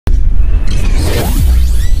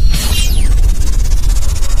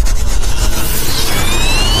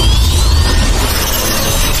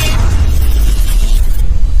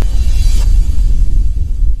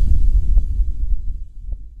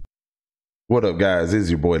What up, guys? It's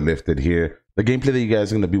your boy Lifted here. The gameplay that you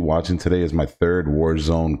guys are going to be watching today is my third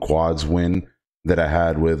Warzone quads win that I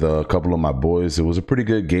had with a couple of my boys. It was a pretty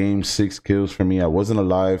good game, 6 kills for me. I wasn't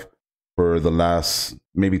alive for the last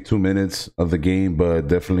maybe 2 minutes of the game, but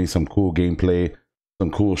definitely some cool gameplay,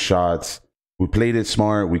 some cool shots. We played it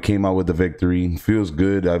smart. We came out with the victory. Feels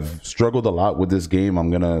good. I've struggled a lot with this game. I'm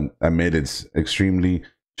going to admit it's extremely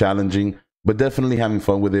challenging, but definitely having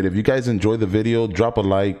fun with it. If you guys enjoy the video, drop a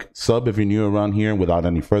like, sub if you're new around here. And without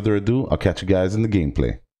any further ado, I'll catch you guys in the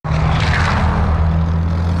gameplay.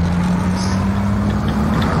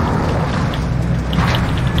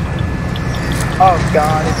 Oh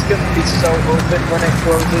god, it's gonna be so open when it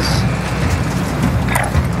closes.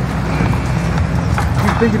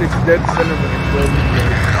 I'm thinking it's dead center when it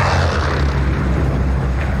closes.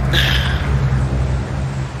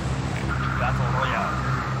 Battle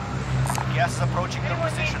Royale. Gas approaching their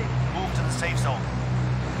position. Move to the safe zone.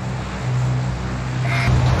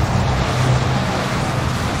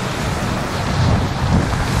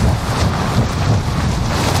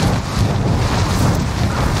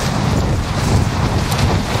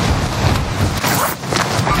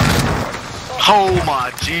 Oh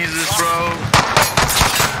my Jesus, bro.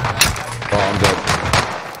 Oh, I'm dead.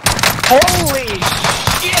 Holy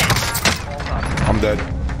shit! I'm dead.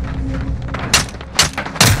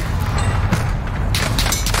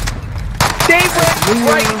 They went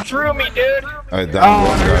right through me, dude! I downed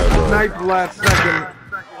one guy, bro. Snipe last second.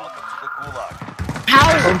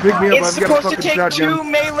 How Don't pick me up, it's I've got a supposed to fucking take shotgun. 2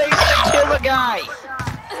 melees to kill a guy!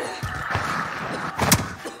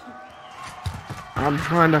 I'm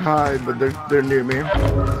trying to hide, but they're near me.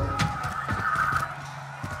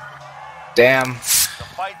 Damn. The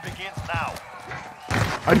fight begins now.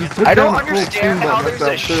 I don't understand how there's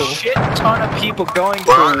a shit ton of people going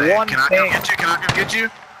for one Can I thing. go get you? Can I go get you? You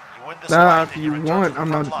win this Nah, fight if and you return want, to I'm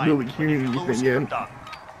the not front really line. hearing When you anything lose, yet. you're done.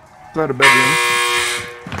 It's not a bedroom.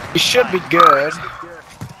 You should be good.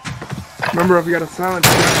 Remember, I've got a silent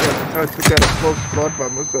shotgun, so I took out a close spot by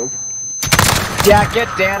myself. Yeah, get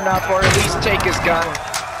Dan up or at least take his gun.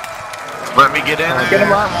 Let me get in there. Get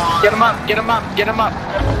him up, get him up, get him up, get him up.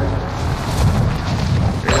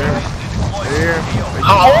 Yeah.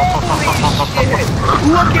 Oh, Holy shit!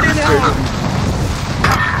 Look at it out!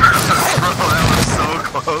 bro, that was so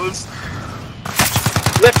close.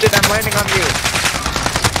 Lifted, I'm landing on you.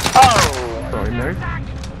 Oh! Sorry, mate.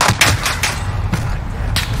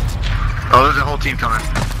 Oh, there's a whole team coming.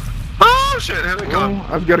 Oh shit, here they come. Oh,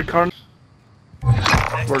 I've got a car.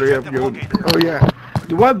 Where do you have go? Oh yeah.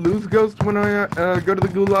 Do I lose ghosts when I go to the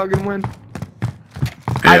Gulag and win?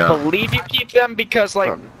 I believe you keep them because,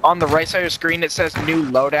 like, on the right side of the screen it says new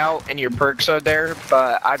loadout and your perks are there,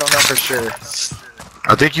 but I don't know for sure.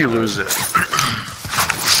 I think you lose it.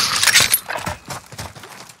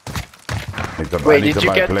 Wait, did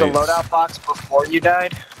you get the loadout box before you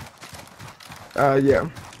died? Yeah.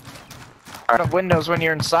 Out of windows when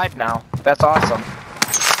you're inside now. That's awesome.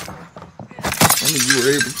 I mean, you were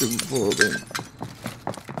able to before then.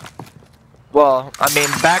 Well, I mean,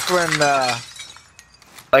 back when,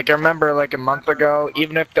 like, I remember, like, a month ago,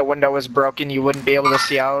 even if the window was broken, you wouldn't be able to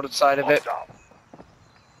see outside of it.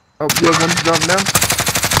 Oh, yeah, one's down now.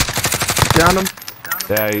 Down him.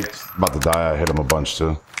 Yeah, he's about to die. I hit him a bunch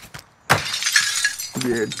too.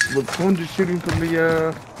 Yeah, look, someone just shooting from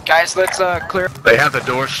the, Guys, let's, clear. They have the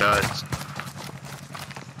door shut.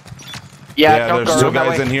 Yeah, don't there's go 2 that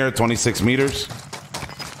guys way. in here, 26 meters.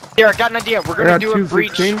 Here, I got an idea. We're gonna do a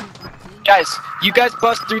breach. 216. Guys, you guys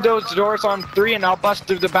bust through those doors on 3, and I'll bust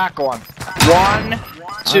through the back one. 1,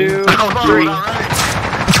 2, 3.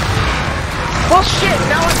 Well, shit,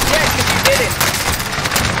 now I'm dead because you did it.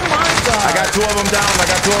 Oh my god. I got 2 of them down. I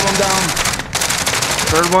got 2 of them down.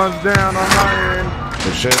 Third one's down on my end.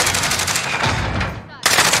 Good shit.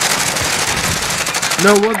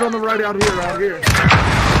 No, one's on the right out here,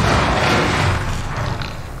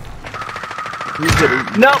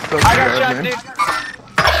 No, I got shot, dude.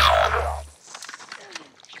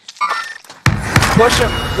 Push him.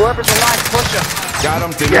 Whoever's alive, push him. Got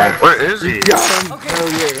him. Team Yeah. Where is he? Got him. Oh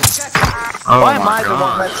yeah. Oh Why am my I the one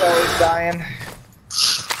God. that's always dying?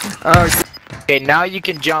 Uh, Okay, now you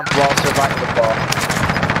can jump while surviving the fall.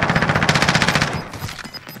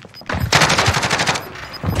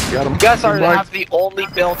 got him. You guys are Right. have the only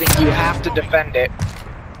building. You have to defend it.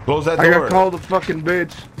 Close that I door. got called a fucking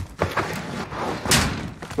bitch.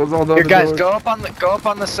 Close all the Here, other guys, doors. go up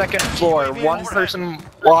on the second floor. One person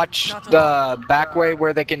watch the back way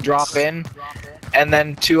where they can drop in, and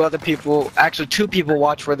then 2 other people, actually 2 people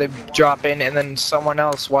watch where they drop in, and then someone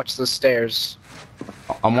else watch the stairs.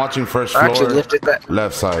 I'm watching first I floor, actually lifted that.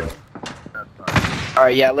 left side.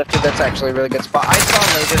 Alright, yeah, lifted. That's actually a really good spot. I saw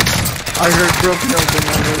Legend. I heard broken open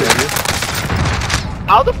already.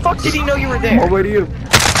 How the fuck did he know you were there? More way to you.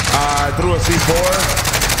 I threw a C4.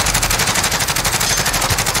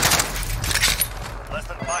 Less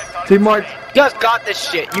than 5,000. Team Mark. You guys got this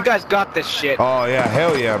shit. You guys got this shit. Oh yeah,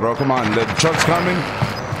 hell yeah, bro. Come on, the truck's coming.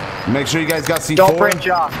 Make sure you guys got C4. Don't branch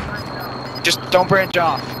off. Just don't branch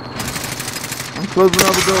off. I'm closing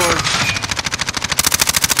all the doors.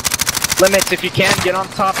 Limits, if you can, get on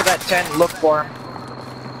top of that tent, look for him.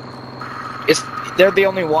 They're the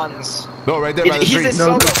only ones. No, right there by the He's street. a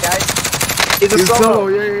solo, guys. He's a solo.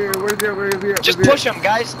 Yeah. Where's he at? Where's he at? Just push him,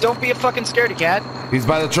 guys. Don't be a fucking scaredy cat. He's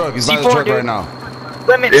by the truck. He's by the C4, truck dude. right now.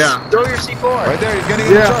 Limits, Yeah. throw your C4. Right there, he's getting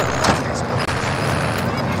in the truck.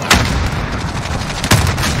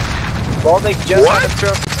 Well, they just had him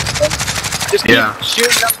throw. Just keep Yeah.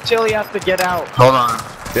 shooting up until he has to get out. Hold on.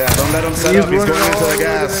 Yeah, don't let him set He's up. He's running going into all the over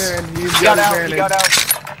gas. there, and He He's got out, advantage. he got out.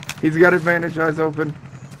 He's got advantage. Eyes open.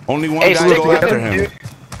 Only one Hey, guy stick go with after him, him. dude.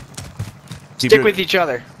 Stick with each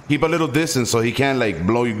other. Keep a little distance so he can't like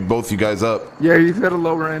blow you, both you guys up. Yeah, he's at a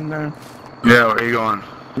lower end now. Yeah, where you going?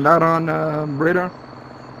 Not on radar.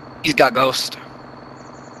 He's got ghost.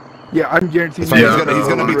 Yeah, I'm guaranteed. So Yeah, he's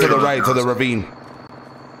gonna be to the radar. right, to the ravine.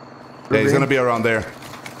 Yeah, he's gonna be around there.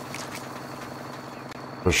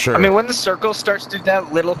 For sure. I mean, when the circle starts to do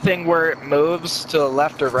that little thing where it moves to the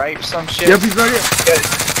left or right or some shit. Yep, he's right here. Good,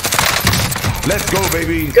 let's go,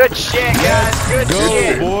 baby. good shit, guys. Good Go,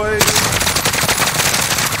 shit. boys.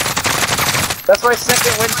 That's my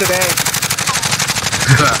second win today.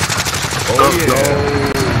 Oh yeah.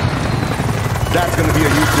 That's gonna be a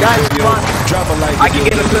YouTube Guys, video. come on. Drop a like. I if can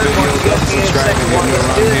you get a enjoyed the third one. video. You guys can get a Subscribe second if one. you're Let's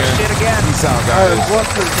around do this here. shit again. Peace out, guys.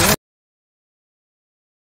 What's this?